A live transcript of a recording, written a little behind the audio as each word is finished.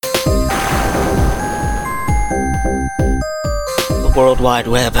The World Wide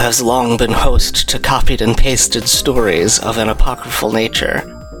Web has long been host to copied and pasted stories of an apocryphal nature.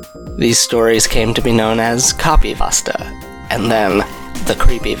 These stories came to be known as copypasta, and then the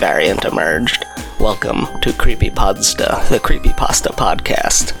creepy variant emerged. Welcome to Creepypodsta, the Creepypasta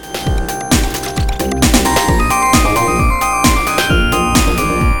podcast.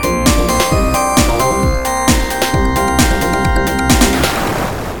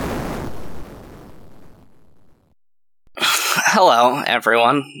 Hello,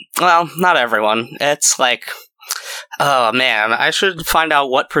 everyone. Well, not everyone. It's like, oh man, I should find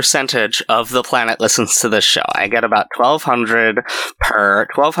out what percentage of the planet listens to this show. I get about 1,200 per.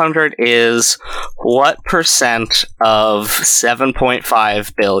 1,200 is what percent of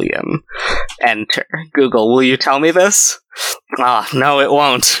 7.5 billion? Enter. Google, will you tell me this? No, it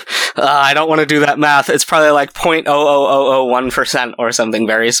won't. I don't want to do that math. It's probably like 0.00001% or something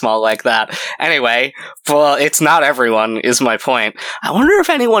very small like that. Anyway, well, it's not everyone, is my point. I wonder if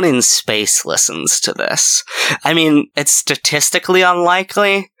anyone in space listens to this. I mean, it's statistically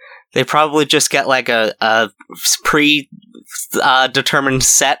unlikely. They probably just get like a determined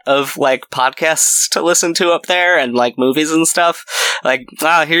set of like podcasts to listen to up there and like movies and stuff. Like,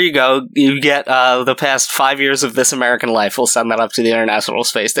 here you go. You get the past 5 years of This American Life. We'll send that up to the International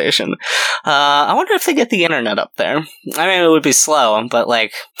Space Station. I wonder if they get the internet up there. I mean, it would be slow, but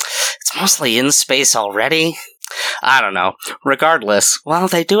like, it's mostly in space already. I don't know. Regardless, well,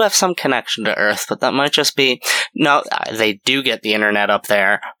 they do have some connection to Earth, but that might just be... No, they do get the internet up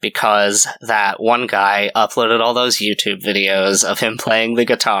there because that one guy uploaded all those YouTube videos of him playing the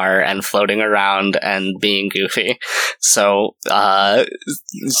guitar and floating around and being goofy. So,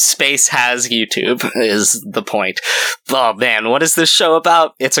 space has YouTube, is the point. Oh man, what is this show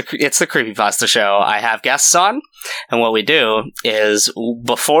about? It's the Creepypasta show. I have guests on, and what we do is,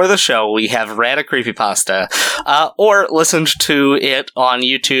 before the show, we have read a creepypasta, or listened to it on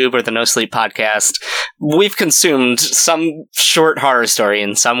YouTube or the No Sleep podcast. We've consumed some short horror story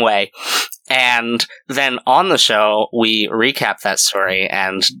in some way, and then on the show, we recap that story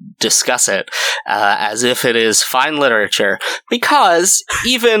and discuss it as if it is fine literature, because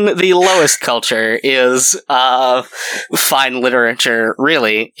even the lowest culture is fine literature,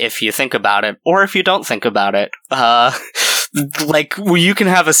 really, if you think about it, or if you don't think about it. Like, you can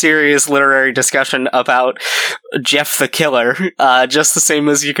have a serious literary discussion about Jeff the Killer, just the same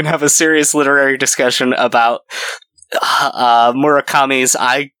as you can have a serious literary discussion about Murakami's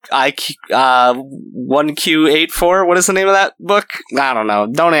 1Q84. What is the name of that book? I don't know.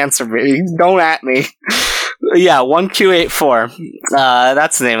 Don't answer me. Don't at me. Yeah, 1Q84.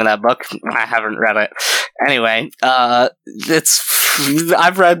 That's the name of that book. I haven't read it. Anyway, I've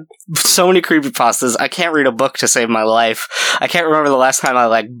read so many creepypastas, I can't read a book to save my life. I can't remember the last time I,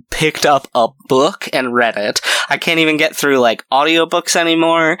 like, picked up a book and read it. I can't even get through, like, audiobooks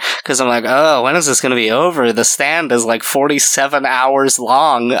anymore, because I'm like, oh, when is this gonna be over? The Stand is, like, 47 hours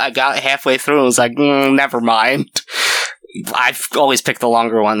long. I got halfway through and was like, never mind. I've always picked the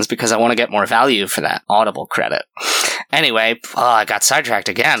longer ones because I want to get more value for that Audible credit. Anyway, I got sidetracked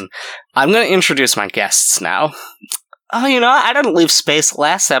again. I'm going to introduce my guests now. Oh, I didn't leave space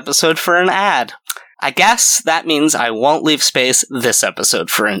last episode for an ad. I guess that means I won't leave space this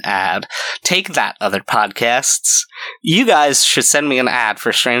episode for an ad. Take that, other podcasts. You guys should send me an ad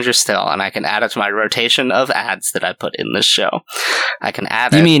for Stranger Still, and I can add it to my rotation of ads that I put in this show. I can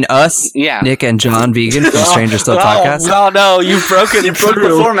add it. You mean us? Yeah. Nick and John Vegan from Stranger Still podcast? No, you've broken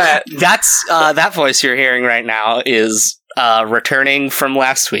the format. That's, that voice you're hearing right now is, returning from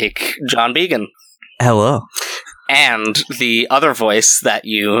last week, John Vegan. Hello. And the other voice that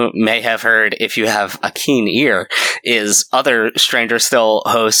you may have heard if you have a keen ear is other Stranger Still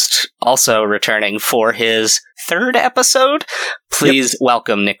host, also returning for his third epised. Please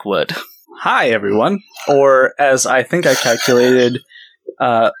welcome Nick Wood. Hi, everyone. Or, as I think I calculated,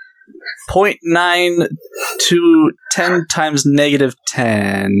 0.9 to 10 times negative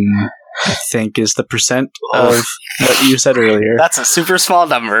 10. I think is the percent of what you said earlier. That's a super small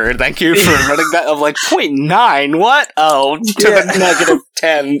number. Thank you for running that of like 0.9. What? Oh, to the negative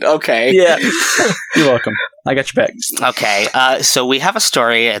 10. Okay. Yeah. You're welcome. I got your back. Okay. So we have a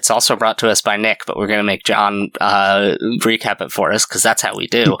story. It's also brought to us by Nick, but we're going to make John recap it for us because that's how we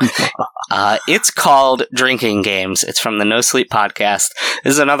do. It's called Drinking Games. It's from the No Sleep podcast.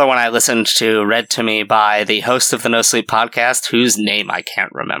 This is another one I listened to, read to me by the host of the No Sleep podcast, whose name I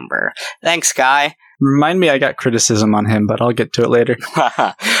can't remember. Thanks, Guy. Remind me, I got criticism on him, but I'll get to it later.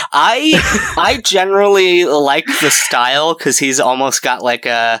 I generally like the style because he's almost got like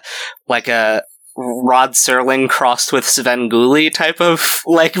a Rod Serling crossed with Svengoolie type of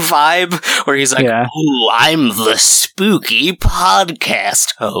like vibe, where he's like, "Ooh, I'm the spooky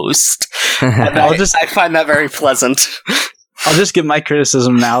podcast host." And I find that very pleasant. I'll just give my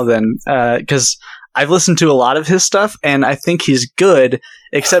criticism now then, because I've listened to a lot of his stuff, and I think he's good,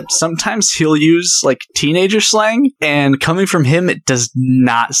 except sometimes he'll use, like, teenager slang, and coming from him, it does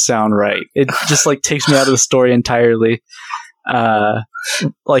not sound right. It just, like, takes me out of the story entirely.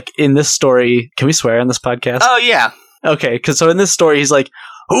 Like, in this story... Can we swear on this podcast? Oh, yeah. Okay, so in this story, he's like,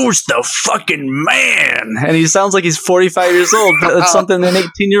 "Who's the fucking man?" And he sounds like he's 45 years old, but that's something an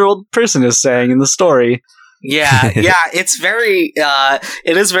 18-year-old person is saying in the story. Yeah, it's very,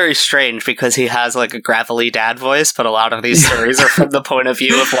 it is very strange because he has like a gravelly dad voice, but a lot of these stories are from the point of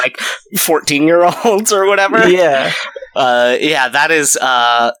view of like 14-year-olds or whatever. Yeah. That is,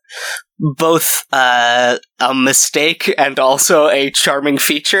 both, a mistake and also a charming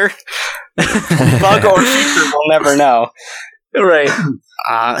feature. Bug or feature, we'll never know. Right.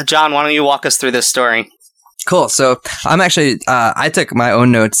 John, why don't you walk us through this story? Cool. So I'm actually, I took my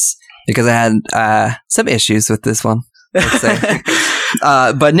own notes because I had some issues with this one, let's say.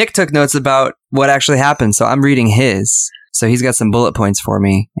 But Nick took notes about what actually happened, so I'm reading his. So he's got some bullet points for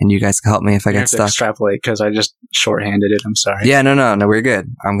me, and you guys can help me if I get stuck. Extrapolate, because I just shorthanded it. I'm sorry. Yeah, no, we're good.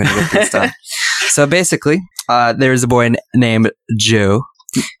 I'm going to get this done. So basically, there's a boy named Joe.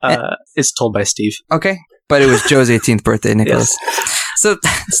 It's told by Steve. Okay, but it was Joe's 18th birthday, Nicholas. Yes. So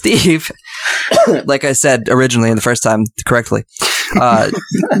Steve, like I said originally in the first time correctly,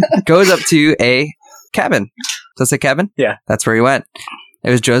 goes up to a cabin. Does it say cabin? Yeah. That's where he went.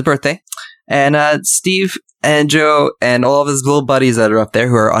 It was Joe's birthday. And Steve and Joe and all of his little buddies that are up there,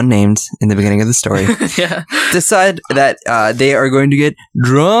 who are unnamed in the beginning of the story, decide that they are going to get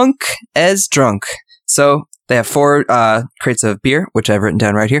drunk as drunk. So they have 4 crates of beer, which I've written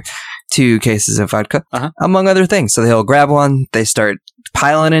down right here, 2 cases of vodka, among other things. So they'll grab one, they start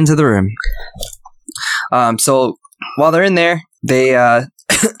piling into the room. So while they're in there, they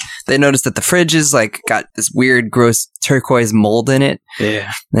they notice that the fridge is like got this weird, gross turquoise mold in it.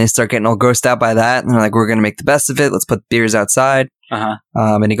 Yeah. And they start getting all grossed out by that. And they're like, "We're going to make the best of it. Let's put beers outside."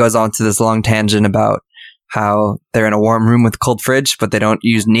 And he goes on to this long tangent about how they're in a warm room with a cold fridge, but they don't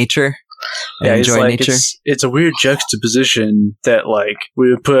use nature. Yeah, enjoy nature. It's a weird juxtaposition that like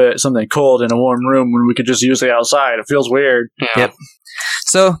we would put something cold in a warm room when we could just use it outside. It feels weird. Yeah. Yep.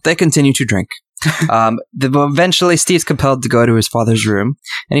 So they continue to drink. Eventually, Steve's compelled to go to his father's room,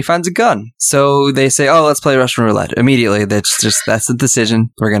 and he finds a gun. So they say, "Oh, let's play Russian roulette." Immediately, that's the decision.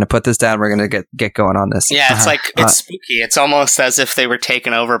 We're going to put this down. We're going to get going on this. Yeah, it's like it's spooky. It's almost as if they were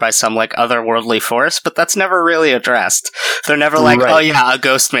taken over by some like otherworldly force, but that's never really addressed. They're never like, "Oh yeah, a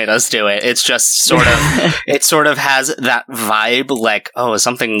ghost made us do it." It's just sort of it sort of has that vibe, like, "Oh,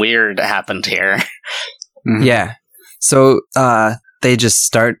 something weird happened here." Mm-hmm. Yeah. So they just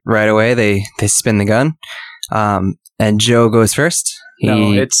start right away. They spin the gun, and Joe goes first.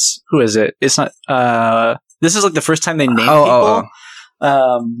 No, it's who is it? It's not. This is like the first time they name people.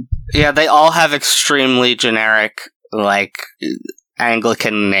 Yeah, they all have extremely generic like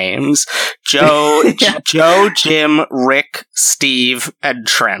Anglican names: Joe, Joe, Jim, Rick, Steve, and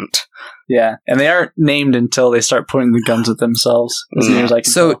Trent. Yeah, and they aren't named until they start pointing the guns at themselves.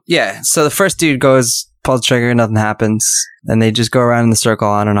 So the first dude goes, pulls the trigger, nothing happens, and they just go around in the circle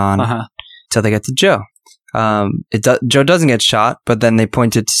on and on until they get to Joe. Joe doesn't get shot, but then they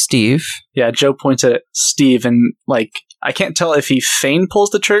point it to Steve. Yeah, Joe points at Steve, and like I can't tell if he feign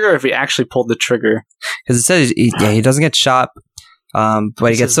pulls the trigger or if he actually pulled the trigger. Because it says he doesn't get shot,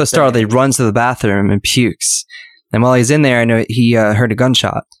 but he gets so startled he runs to the bathroom and pukes. And while he's in there, I know he heard a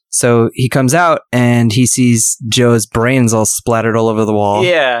gunshot. So he comes out and he sees Joe's brains all splattered all over the wall.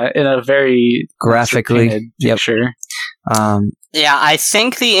 Yeah, in a very graphically picture. Yeah, I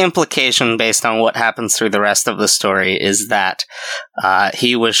think the implication based on what happens through the rest of the story is that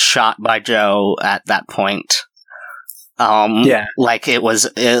he was shot by Joe at that point. Like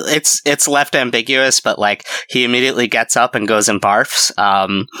it's left ambiguous, but like he immediately gets up and goes and barfs.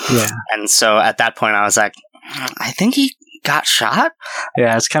 And so at that point I was like, I think he got shot?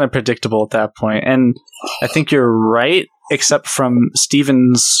 Yeah, it's kind of predictable at that point. And I think you're right, except from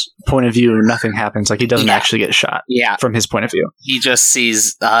Steven's point of view, nothing happens. Like, he doesn't actually get shot from his point of view. He just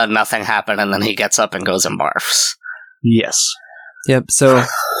sees nothing happen, and then he gets up and goes and barfs. Yes. Yep, so,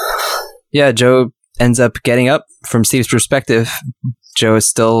 yeah, Joe ends up getting up. From Steve's perspective, Joe is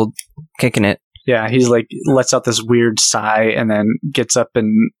still kicking it. Yeah, he's like, lets out this weird sigh and then gets up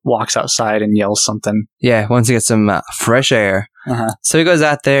and walks outside and yells something. Yeah, wants to get some fresh air. So he goes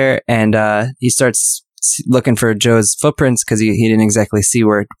out there and he starts looking for Joe's footprints because he didn't exactly see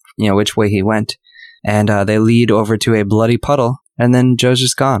which way he went. and they lead over to a bloody puddle, and then Joe's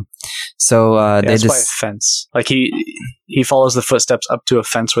just gone. So they it's by a just fence. Like he follows the footsteps up to a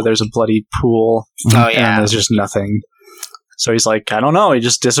fence where there's a bloody pool. Oh, And yeah. there's just nothing. So he's like, I don't know. He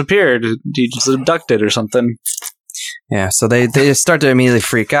just disappeared. He just abducted or something. yeah. So they just start to immediately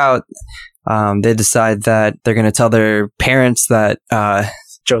freak out. They decide that they're going to tell their parents that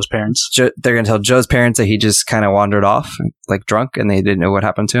Joe's parents. they're going to tell Joe's parents that he just kind of wandered off, like drunk, and they didn't know what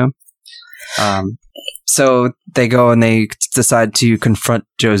happened to him. So they go and they decide to confront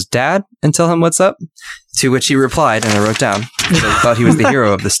Joe's dad and tell him what's up, to which he replied, and I wrote down, because I thought he was the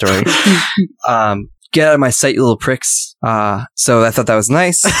hero of the story. Get out of my sight, you little pricks. So I thought that was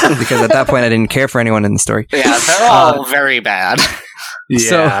nice, because at that point I didn't care for anyone in the story. Yeah, they're all very bad.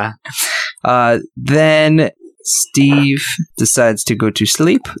 Yeah. Then Steve decides to go to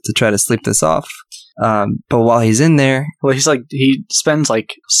sleep to try to sleep this off. But while he's in there, Well, he spends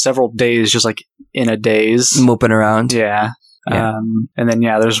like several days just like in a daze. moping around. Yeah. Yeah. And then,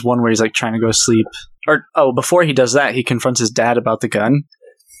 there's one where he's like trying to go to sleep. Before he does that, he confronts his dad about the gun.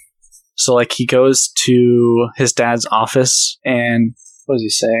 So like he goes to his dad's office and what does he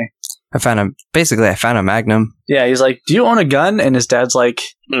say? I found a Magnum. Yeah, he's like, "Do you own a gun?" And his dad's like,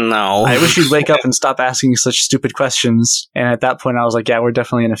 No. "I wish you'd wake up and stop asking such stupid questions." And at that point, I was like, "Yeah, we're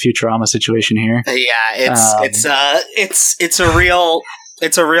definitely in a Futurama situation here." Yeah, it's a real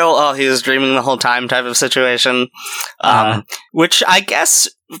oh, he was dreaming the whole time type of situation. Which I guess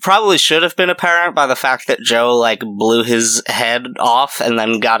probably should have been apparent by the fact that Joe like blew his head off and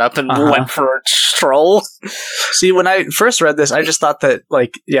then got up and went for a stroll. See, when I first read this, I just thought that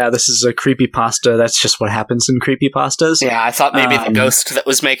this is a creepypasta. That's just what happens in creepypastas. Yeah, I thought maybe the ghost that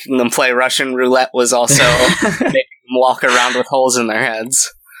was making them play Russian roulette was also making them walk around with holes in their heads.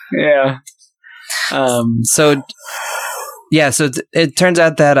 Yeah. So it turns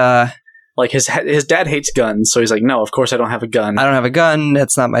out that Like his dad hates guns, so he's like, "No, of course I don't have a gun." I don't have a gun.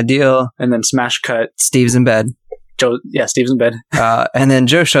 That's not my deal. And then smash cut. Steve's in bed. Steve's in bed And then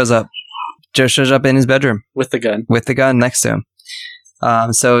Joe shows up. Joe shows up in his bedroom with the gun. with the gun next to him.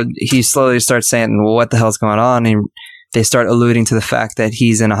 So he slowly starts saying, well, what the hell's going on? And they start alluding to the fact that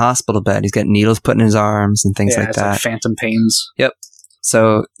he's in a hospital bed. He's got needles put in his arms and things like it's that. like phantom pains. Yep.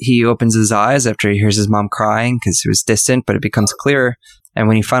 So he opens his eyes after he hears his mom crying because it was distant, but it becomes clearer. And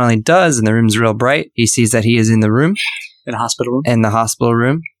when he finally does, and the room's real bright, he sees that he is in the room. In a hospital room? In the hospital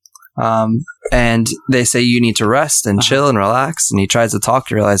room. And they say you need to rest and chill and relax. And he tries to talk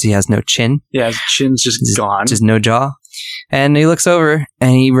to realize he has no chin. Yeah, his chin's just gone. Just no jaw. And he looks over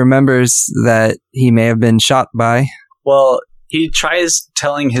and he remembers that he may have been shot by. Well, he tries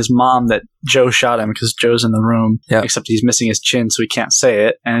telling his mom that Joe shot him because Joe's in the room, except he's missing his chin, so he can't say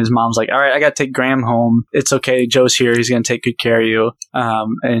it. And his mom's like, "All right, I got to take Graham home. It's okay. Joe's here. He's going to take good care of you."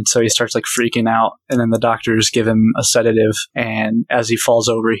 And so he starts like freaking out. And then the doctors give him a sedative. And as he falls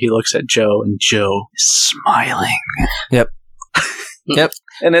over, he looks at Joe, and Joe is smiling. Yep. Yep.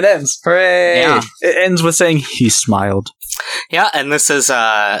 And it ends. Hooray! Yeah. It ends with saying he smiled. Yeah, and this is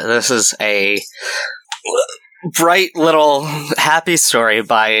a bright little happy story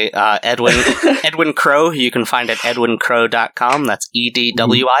by Edwin Crowe, who you can find at edwincrowe.com. That's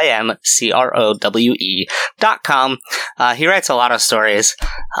EDWINCROWE.com. He writes a lot of stories,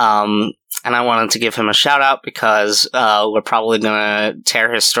 and I wanted to give him a shout out because we're probably going to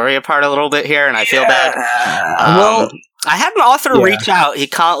tear his story apart a little bit here, and I feel bad. I had an author reach out.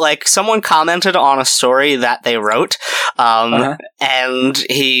 Someone commented on a story that they wrote, and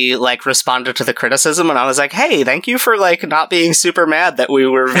he responded to the criticism, and I was like, "Hey, thank you for not being super mad that we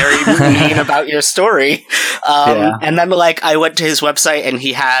were very mean about your story." And then I went to his website, and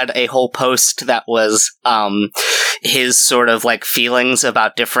he had a whole post that was his sort of feelings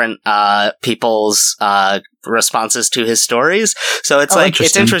about different people's responses to his stories. So it's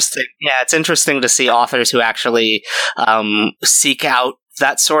it's interesting. Yeah, it's interesting to see authors who actually seek out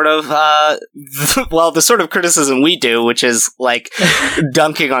that sort of the sort of criticism we do, which is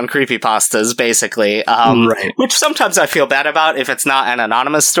dunking on creepypastas, basically. Right. Which sometimes I feel bad about if it's not an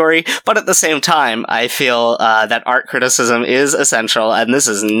anonymous story, but at the same time, I feel that art criticism is essential, and this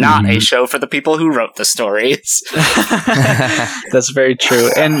is not a show for the people who wrote the stories. That's very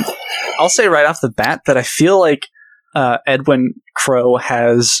true. And I'll say right off the bat that I feel like Edwin Crowe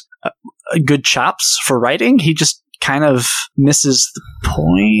has good chops for writing. He just kind of misses the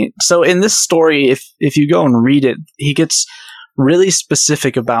point. So in this story, if you go and read it, he gets really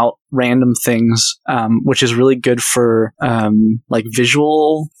specific about random things, which is really good for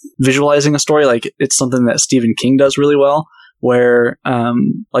visualizing a story. It's something that Stephen King does really well, where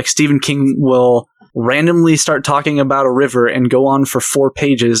Stephen King will randomly start talking about a river and go on for 4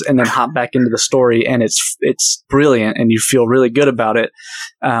 pages and then hop back into the story, and it's brilliant and you feel really good about it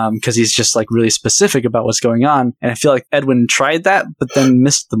because he's just like really specific about what's going on. And I feel like Edwin tried that but then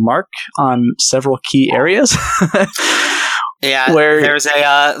missed the mark on several key areas. Yeah, where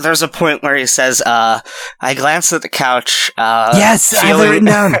there's a point where he says, I glanced at the couch. Yes, I have it written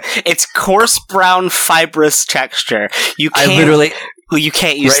down. It's coarse brown fibrous texture. You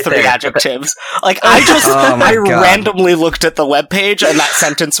can't use right 3 there. adjectives. Like, I God. randomly looked at the webpage and that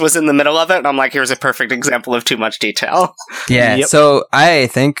sentence was in the middle of it, and I'm like, here's a perfect example of too much detail. Yeah, Yep. so I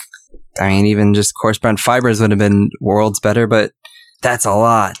think, even just coarse brown fibers would have been worlds better, but that's a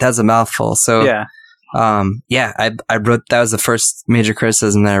lot. That's a mouthful. So yeah. I wrote, that was the first major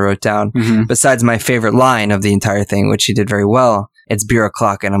criticism that I wrote down. Mm-hmm. Besides my favorite line of the entire thing, which he did very well, it's beer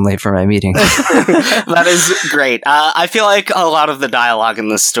o'clock and I'm late for my meeting. That is great. I feel like a lot of the dialogue in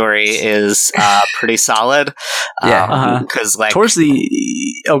this story is pretty solid. Yeah. Because like Towards the...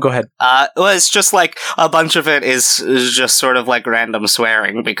 Oh, go ahead. well, it's just like a bunch of it is just sort of like random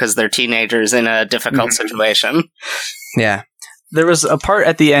swearing because they're teenagers in a difficult situation. Yeah. There was a part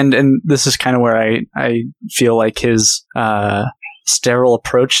at the end, and this is kind of where I feel like his sterile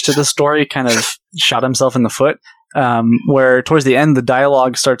approach to the story kind of shot himself in the foot. Where towards the end, the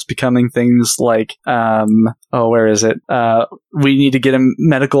dialogue starts becoming things like, where is it? We need to get him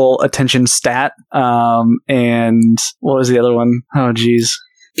medical attention stat. And what was the other one? Oh, geez.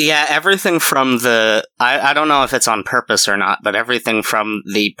 Yeah, everything from I don't know if it's on purpose or not, but everything from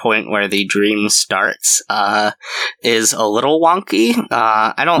the point where the dream starts is a little wonky.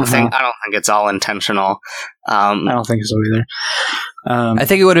 I don't think it's all intentional. I don't think so either. I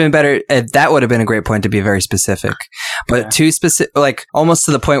think it would have been better. That would have been a great point to be very specific, but too specific, like almost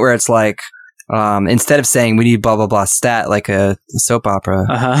to the point where it's like, instead of saying we need blah blah blah stat like a soap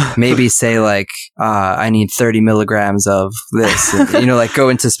opera, maybe say like I need 30 milligrams of this, and, like go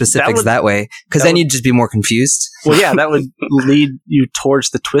into specifics that way, because then you'd just be more confused. Well, yeah, that would lead you towards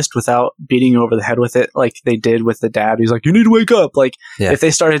the twist without beating you over the head with it, like they did with the dad. He's like, "You need to wake up." Like if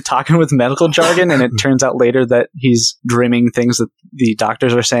they started talking with medical jargon, and it turns out later that he's dreaming things that the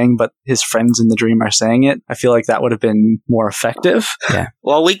doctors are saying, but his friends in the dream are saying it, I feel like that would have been more effective. Yeah.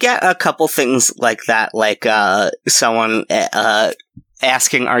 Well, we get a couple things like that, like someone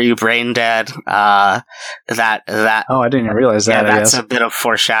asking, "Are you brain dead?" That Oh, I didn't even realize that. Yeah, that's a bit of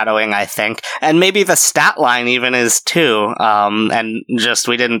foreshadowing, I think, and maybe the stat line even is too. And just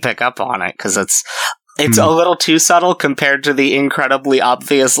we didn't pick up on it because it's a little too subtle compared to the incredibly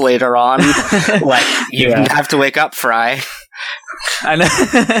obvious later on. Like you have to wake up, Fry. I know.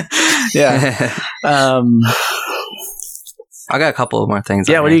 Yeah. I got a couple more things.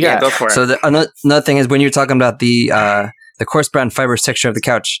 Yeah, what do you got? Go for it. So another thing is when you're talking about the coarse brown fibrous texture of the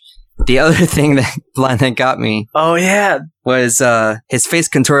couch, the other thing line that got me. Oh yeah, was his face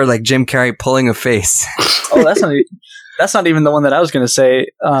contorted like Jim Carrey pulling a face. Oh, that's not even the one that I was going to say.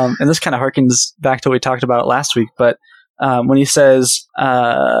 And this kind of harkens back to what we talked about last week, but. When he says,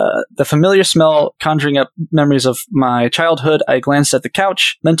 the familiar smell conjuring up memories of my childhood, I glanced at the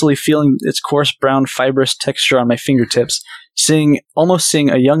couch, mentally feeling its coarse brown fibrous texture on my fingertips, almost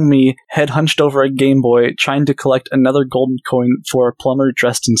seeing a young me, head hunched over a Game Boy, trying to collect another golden coin for a plumber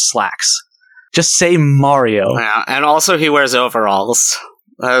dressed in slacks. Just say Mario. Yeah, and also he wears overalls,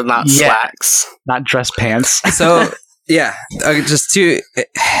 not slacks. Not dress pants. So... Yeah, just a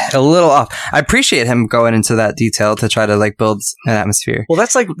little off. I appreciate him going into that detail to try to like build an atmosphere. Well,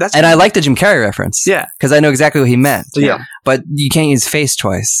 that's and I like the Jim Carrey reference. Yeah, because I know exactly what he meant. Yeah, but you can't use face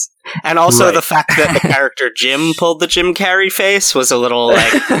twice. And also the fact that the character Jim pulled the Jim Carrey face was a little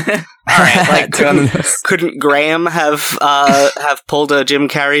like, all right, like couldn't Graham have pulled a Jim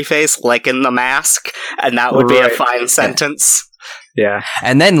Carrey face like in The Mask, and that would be a fine sentence. Yeah.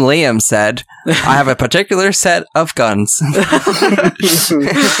 And then Liam said, I have a particular set of guns.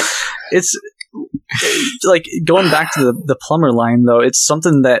 It's like going back to the plumber line, though, it's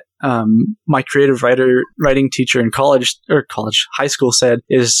something that my creative writing teacher in high school said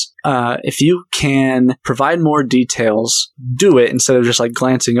is if you can provide more details, do it instead of just like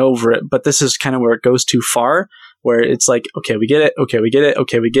glancing over it. But this is kind of where it goes too far, where it's like, okay, we get it. Okay, we get it.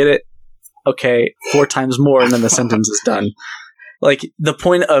 Okay, we get it. Okay, 4 times more, and then the sentence is done. Like, the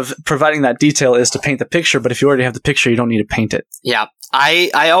point of providing that detail is to paint the picture, but if you already have the picture, you don't need to paint it. Yeah.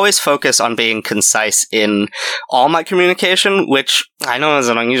 I always focus on being concise in all my communication, which I know is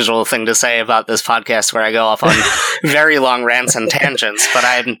an unusual thing to say about this podcast where I go off on very long rants and tangents, but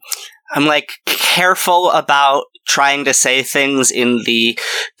I'm like careful about trying to say things in the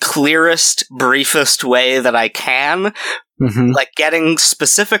clearest, briefest way that I can. Mm-hmm. Like getting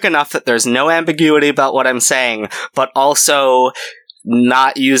specific enough that there's no ambiguity about what I'm saying, but also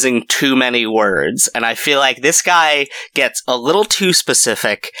not using too many words. And I feel like this guy gets a little too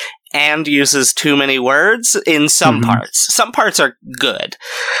specific and uses too many words in some parts. Some parts are good.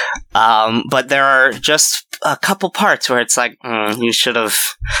 But there are just a couple parts where it's like, you should have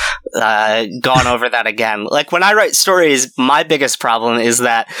gone over that again. Like, when I write stories, my biggest problem is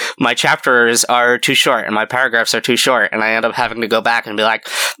that my chapters are too short and my paragraphs are too short, and I end up having to go back and be like,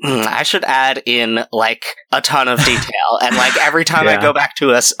 I should add in, like, a ton of detail. And, like, every time I go back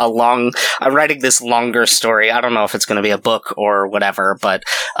to I'm writing this longer story. I don't know if it's going to be a book or whatever, but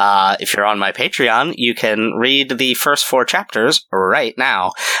if you're on my Patreon, you can read the first 4 chapters right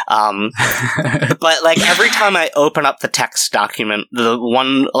now. But, like, every time I open up the text document, the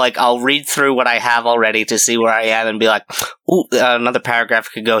one, like, I'll read through what I have already to see where I am and be like, ooh, another paragraph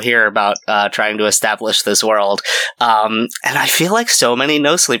could go here about trying to establish this world. And I feel like so many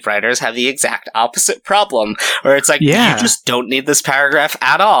No Sleep writers have the exact opposite problem, where it's like, you just don't need this paragraph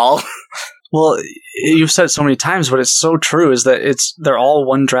at all. Well, you've said it so many times, but it's so true, is that they're all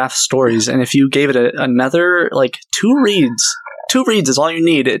one draft stories, and if you gave it another, like, 2 reads is all you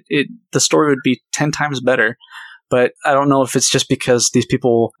need, the story would be 10 times better. But I don't know if it's just because these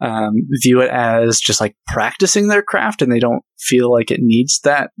people view it as just like practicing their craft and they don't feel like it needs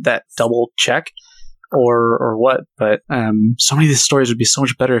that double check or what. But so many of these stories would be so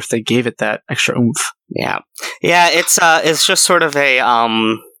much better if they gave it that extra oomph. Yeah. It's just sort of a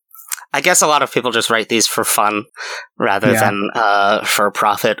I guess a lot of people just write these for fun rather than for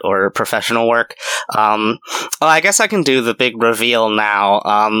profit or professional work. Well, I guess I can do the big reveal now.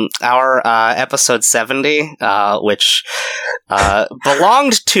 Our episode 70, which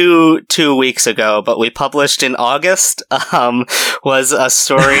belonged to 2 weeks ago, but we published in August, was a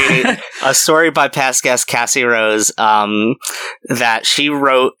story by past guest Cassie Rose that she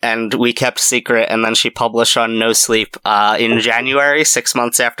wrote and we kept secret, and then she published on No Sleep in January, 6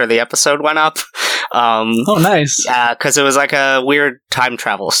 months after the episode went up. Oh, nice. Because it was like a weird time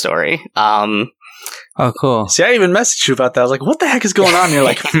travel story. Oh, cool. See, I even messaged you about that. I was like, what the heck is going on? And you're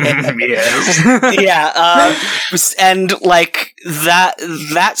like, yes. Yeah. And like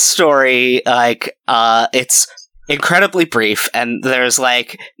that story, like, it's incredibly brief, and there's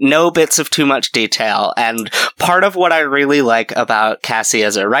like no bits of too much detail. And part of what I really like about Cassie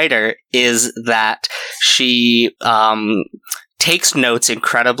as a writer is that she takes notes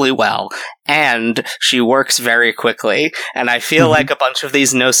incredibly well, and she works very quickly. And I feel like a bunch of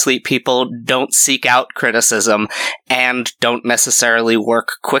these No Sleep people don't seek out criticism and don't necessarily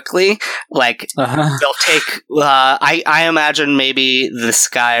work quickly. Like, they'll take, I imagine maybe this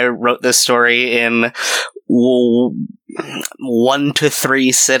guy wrote this story in 1 to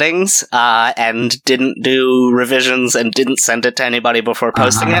 3 sittings, and didn't do revisions and didn't send it to anybody before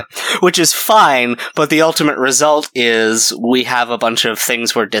posting it, which is fine, but the ultimate result is we have a bunch of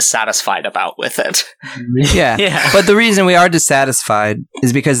things we're dissatisfied about with it. Yeah. But the reason we are dissatisfied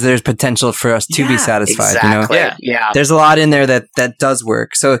is because there's potential for us to be satisfied. Exactly. You know? Yeah. There's a lot in there that does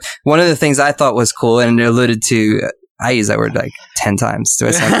work. So one of the things I thought was cool and alluded to, I use that word like 10 times. Do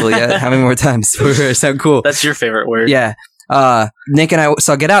I sound cool yet? How many more times do I sound cool? That's your favorite word. Yeah. Nick and I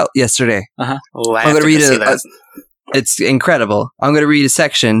saw Get Out yesterday. Oh, I'm going to read it's incredible. I'm going to read a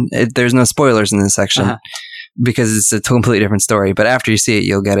section. There's no spoilers in this section because it's a completely different story. But after you see it,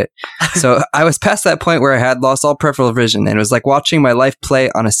 you'll get it. So I was past that point where I had lost all peripheral vision, and it was like watching my life play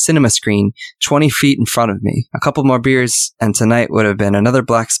on a cinema screen 20 feet in front of me. A couple more beers, and tonight would have been another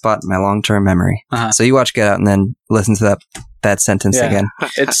black spot in my long-term memory. So you watch Get Out and then listen to that sentence again.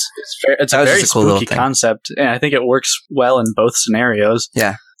 It's a very spooky concept, and I think it works well in both scenarios.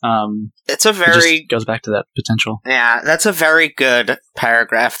 Yeah. It's a very... It goes back to that potential. Yeah, that's a very good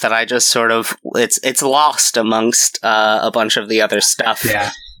paragraph that I just sort of... It's lost amongst a bunch of the other stuff. Yeah.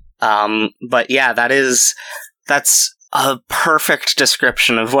 But yeah, that's a perfect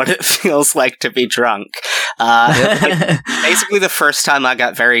description of what it feels like to be drunk. Like, basically the first time I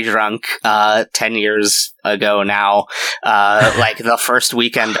got very drunk, 10 years ago now, like the first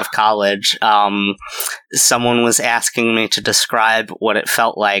weekend of college, someone was asking me to describe what it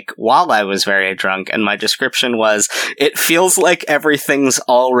felt like while I was very drunk, and my description was, it feels like everything's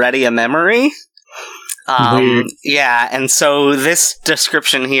already a memory. Yeah, and so this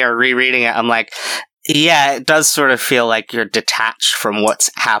description here, rereading it, I'm like, yeah, it does sort of feel like you're detached from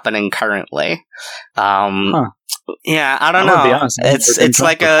what's happening currently. Yeah, I don't know. Be honest, it's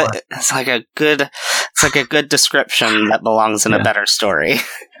like a good description that belongs in a better story.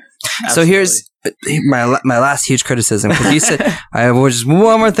 So here's my last huge criticism, because you said I was just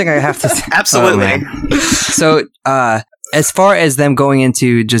one more thing I have to say. Absolutely. So as far as them going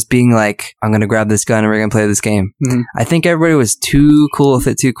into just being like, I'm going to grab this gun and we're going to play this game, I think everybody was too cool with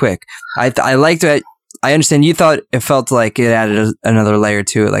it too quick. I liked it. I understand you thought it felt like it added another layer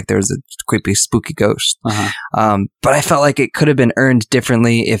to it, like there was a creepy, spooky ghost. But I felt like it could have been earned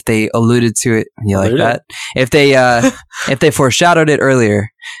differently if they alluded to it. You like that? If they foreshadowed it earlier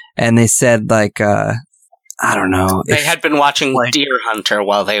and they said like, I don't know. They had been watching Deer Hunter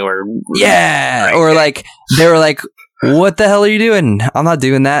while they were... Yeah, or like, they were like, what the hell are you doing? I'm not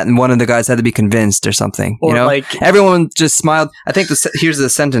doing that. And one of the guys had to be convinced or something. Or like, everyone just smiled. I think here's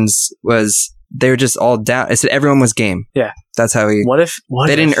the sentence was... They were just all down. It said everyone was game. Yeah. That's how he... What if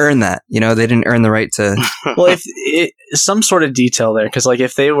they didn't earn that? They didn't earn the right to... Well, if some sort of detail there, because like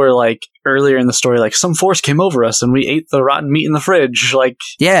if they were like earlier in the story, like some force came over us and we ate the rotten meat in the fridge, like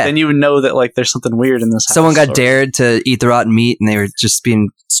then you would know that like there's something weird in this house. Someone got dared to eat the rotten meat and they were just being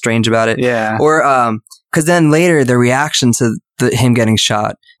strange about it. Yeah. Or because then later the reaction to him getting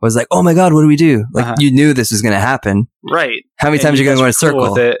shot was like, oh my god, what do we do? Like you knew this was going to happen, right? How many times are you going to go in a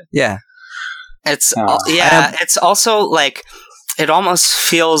circle? With it. Yeah. It's it's also like it almost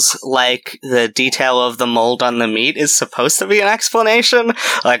feels like the detail of the mold on the meat is supposed to be an explanation.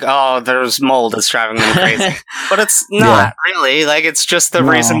 Like, oh, there's mold that's driving them crazy. But it's not really. Like, it's just the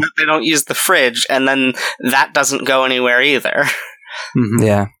reason that they don't use the fridge, and then that doesn't go anywhere either.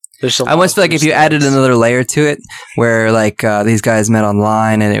 Yeah. I almost feel like if you added another layer to it, where like these guys met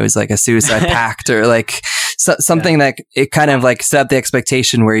online and it was like a suicide pact, or like something that it kind of like set up the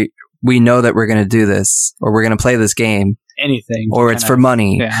expectation where we know that we're going to do this, or we're going to play this game. Anything. Or it's for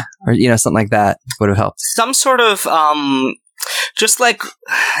money. Yeah. Or, something like that would have helped. Some sort of, just like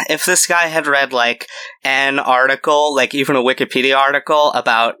if this guy had read like an article, like even a Wikipedia article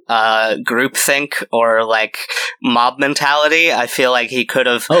about groupthink or like mob mentality, I feel like he could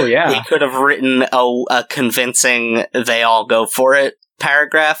have he could have written a convincing they all go for it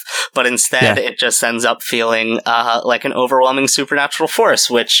paragraph, but instead it just ends up feeling like an overwhelming supernatural force,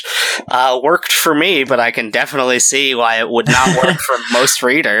 which worked for me, but I can definitely see why it would not work for most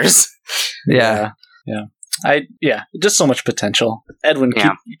readers. Yeah. Just so much potential. Edwin,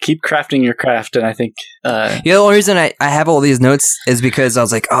 keep crafting your craft, and I think the only reason I have all these notes is because I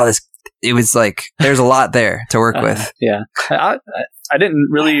was like, it was like there's a lot there to work with. Yeah. I didn't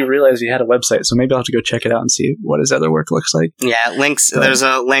really realize he had a website, so maybe I'll have to go check it out and see what his other work looks like. Yeah, links. There's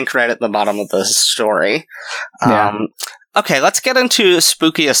a link right at the bottom of the story. Okay, let's get into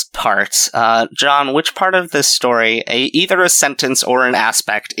spookiest parts. John, which part of this story, either a sentence or an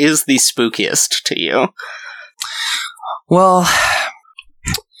aspect, is the spookiest to you? Well,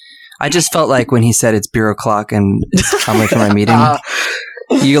 I just felt like when he said it's bureau clock and it's time for my meeting,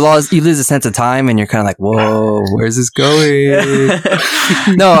 you lose a sense of time and you're kind of like, whoa, where's this going?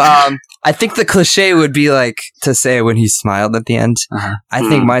 No, I think the cliche would be like to say when he smiled at the end. I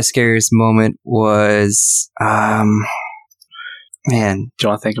think my scariest moment was, man. Do you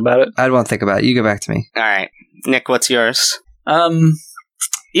want to think about it? I'd want to think about it. You go back to me. All right. Nick, what's yours? Even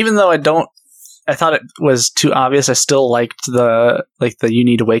though I thought it was too obvious, I still liked the you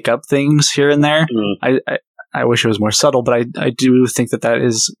need to wake up things here and there. I wish it was more subtle, but I do think that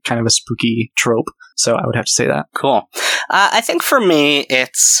is kind of a spooky trope. So I would have to say that. Cool. I think for me,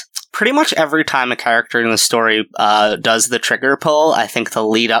 it's pretty much every time a character in the story does the trigger pull, I think the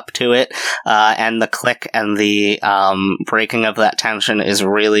lead up to it and the click and the breaking of that tension is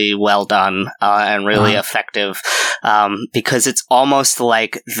really well done and really effective because it's almost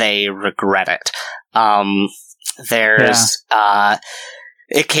like they regret it.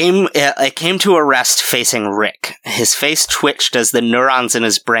 It came to a rest facing Rick. His face twitched as the neurons in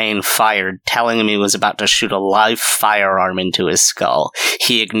his brain fired, telling him he was about to shoot a live firearm into his skull.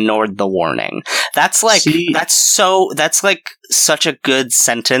 He ignored the warning. That's like such a good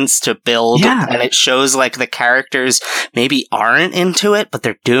sentence to build, and it shows like the characters maybe aren't into it, but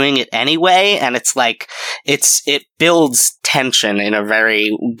they're doing it anyway, and it's like it builds tension in a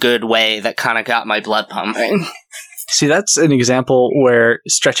very good way that kind of got my blood pumping. See, that's an example where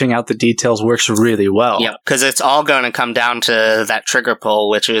stretching out the details works really well. Yeah, because it's all going to come down to that trigger pull,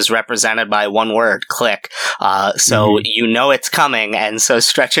 which is represented by one word, click. So you know it's coming, and so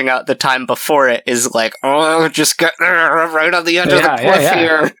stretching out the time before it is like, just get right on the edge of the cliff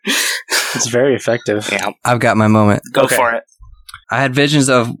here. It's very effective. Yeah, I've got my moment. Go for it. I had visions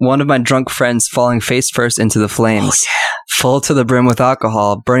of one of my drunk friends falling face first into the flames, full to the brim with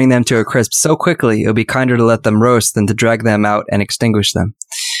alcohol, burning them to a crisp so quickly it would be kinder to let them roast than to drag them out and extinguish them.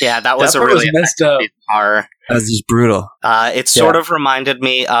 Yeah, that was a really messed up. horror. That was just brutal. It sort of reminded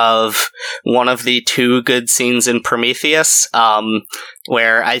me of one of the 2 good scenes in Prometheus,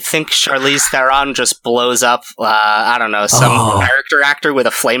 where I think Charlize Theron just blows up, I don't know, some character actor with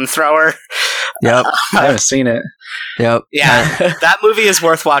a flamethrower. Yep. I haven't seen it. Yep. Yeah, that movie is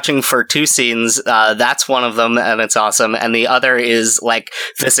worth watching for 2 scenes. That's one of them, and it's awesome. And the other is like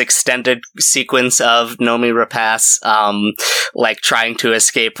this extended sequence of Noomi Rapace, like trying to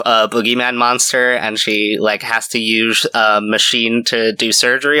escape a boogeyman monster, and she like has to use a machine to do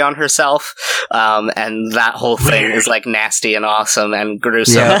surgery on herself. And that whole thing is like nasty and awesome and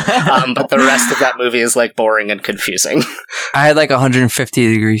gruesome. Yeah. But the rest of that movie is like boring and confusing. I had like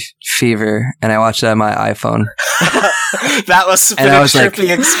 150-degree fever, and I watched that on my iPhone. That was a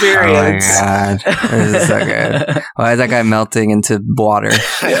trippy experience. Oh my god, this is so good. Why is that guy melting into water?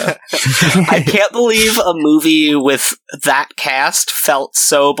 I can't believe a movie with that cast felt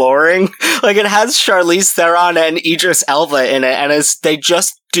so boring. Like, it has Charlize Theron and Idris Elba in it, and they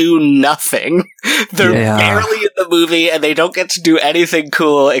just do nothing. They're barely in the movie, and they don't get to do anything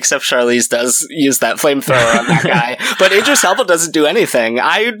cool, except Charlize does use that flamethrower on that guy. But Idris Elba doesn't do anything.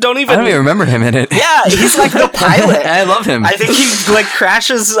 I don't even remember him in it. Yeah, he's like the pilot. I love him. I think he like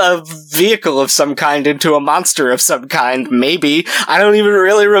crashes a vehicle of some kind into a monster of some kind, maybe. I don't even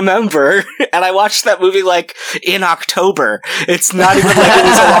really remember. And I watched that movie like in October. It's not even like it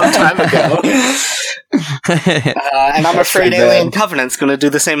was a long time ago. And I'm afraid Alien Covenant's going to do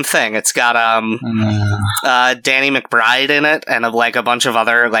the same thing. It's got Danny McBride in it, and like a bunch of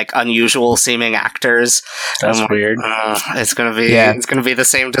other like unusual seeming actors. That's weird. It's going to be the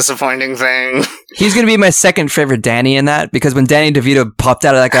same disappointing thing. He's going to be my second favorite Danny in that, because when Danny DeVito popped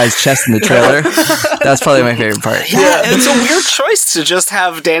out of that guy's chest in the trailer, that's probably my favorite part. Yeah, it's a weird choice to just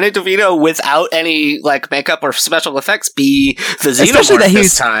have Danny DeVito without any like makeup or special effects be the Xenomorph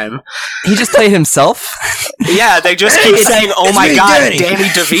this time. He just played himself. Yeah, they just keep saying, "Oh my god, Danny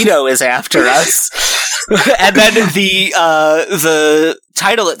DeVito is after us," and then the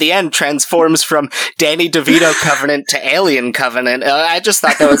title at the end transforms from Danny DeVito Covenant to Alien Covenant. I just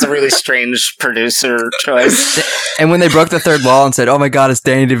thought that was a really strange producer choice. And when they broke the third wall and said, "Oh my god, it's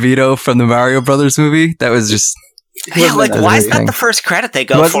Danny DeVito from the Mario Brothers movie," that was just like, why is that the first credit they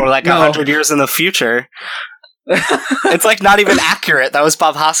go for? Like 100 years in the future. It's like not even accurate. That was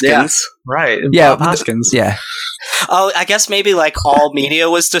Bob Hoskins. Yeah, right. Yeah, Bob Hoskins. Yeah. Oh, I guess maybe like all media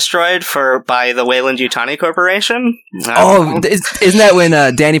was destroyed by the Weyland-Yutani Corporation. Isn't that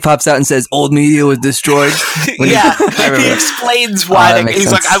when Danny pops out and says old media was destroyed? Yeah, he explains why. He's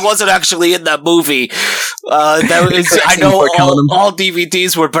sense. Like, I wasn't actually in that movie. I know all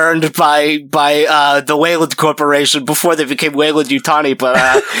DVDs were burned by the Weyland Corporation before they became Weyland-Yutani,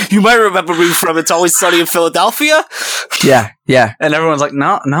 but you might remember me from It's Always Sunny in Philadelphia. Yeah. And everyone's like,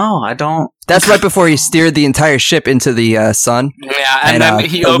 no, I don't. That's right before he steered the entire ship into the sun. Yeah, and then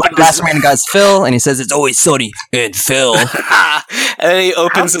he opens last man guy's Phil, and he says it's always sunny in Phil. And then he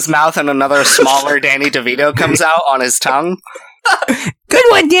opens his mouth, and another smaller Danny DeVito comes out on his tongue. Good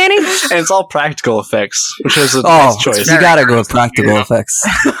one, Danny. And it's all practical effects, which is a nice choice. You gotta go with practical effects.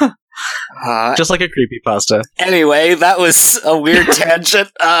 Just like a creepypasta. Anyway, that was a weird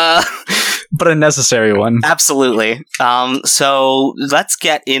tangent. But a necessary one. Absolutely. So let's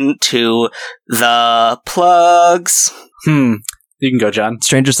get into the plugs. You can go, John.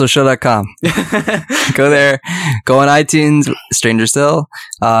 StrangerStillShow.com. Go there. Go on iTunes, Stranger Still.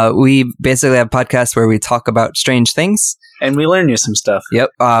 We basically have podcasts where we talk about strange things. And we learn you some stuff. Yep.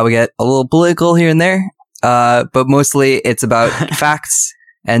 We get a little political here and there. But mostly it's about facts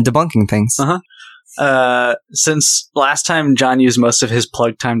and debunking things. Since last time John used most of his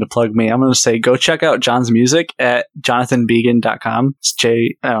plug time to plug me, I'm going to say go check out John's music at jonathanbegan.com. It's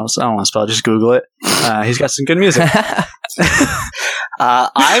I don't want to spell it, just Google it. He's got some good music.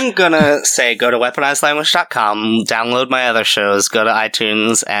 I'm gonna say go to weaponizedlanguage.com, download my other shows, go to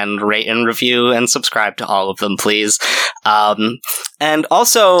iTunes, and rate and review and subscribe to all of them, please. And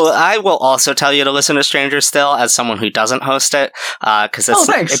also, I will also tell you to listen to Stranger Still as someone who doesn't host it, because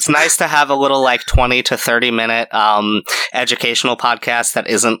it's nice to have a little like 20 to 30 minute educational podcast that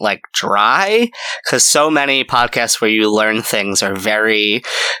isn't like dry, because so many podcasts where you learn things are very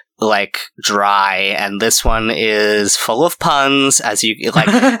like dry, and this one is full of puns. As you like,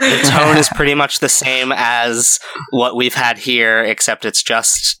 the tone is pretty much the same as what we've had here, except it's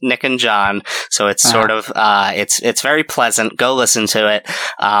just Nick and John. So it's sort of it's very pleasant. Go listen to it.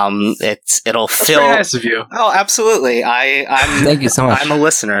 It'll That's fill. very nice of you. Oh, absolutely. I'm Thank you so much. I'm a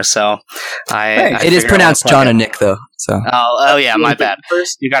listener, so I It is pronounced John and Nick, though. So. Oh yeah, my bad.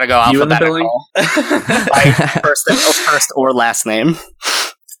 First, You got to go alphabetical. First or last name.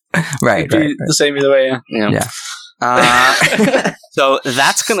 Right. The same either way. Yeah. So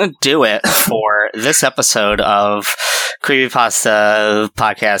that's gonna do it for this episode of Creepypasta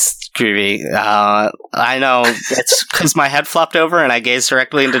Podcast Creepy. I know it's because my head flopped over and I gazed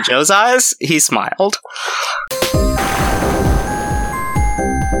directly into Joe's eyes. He smiled.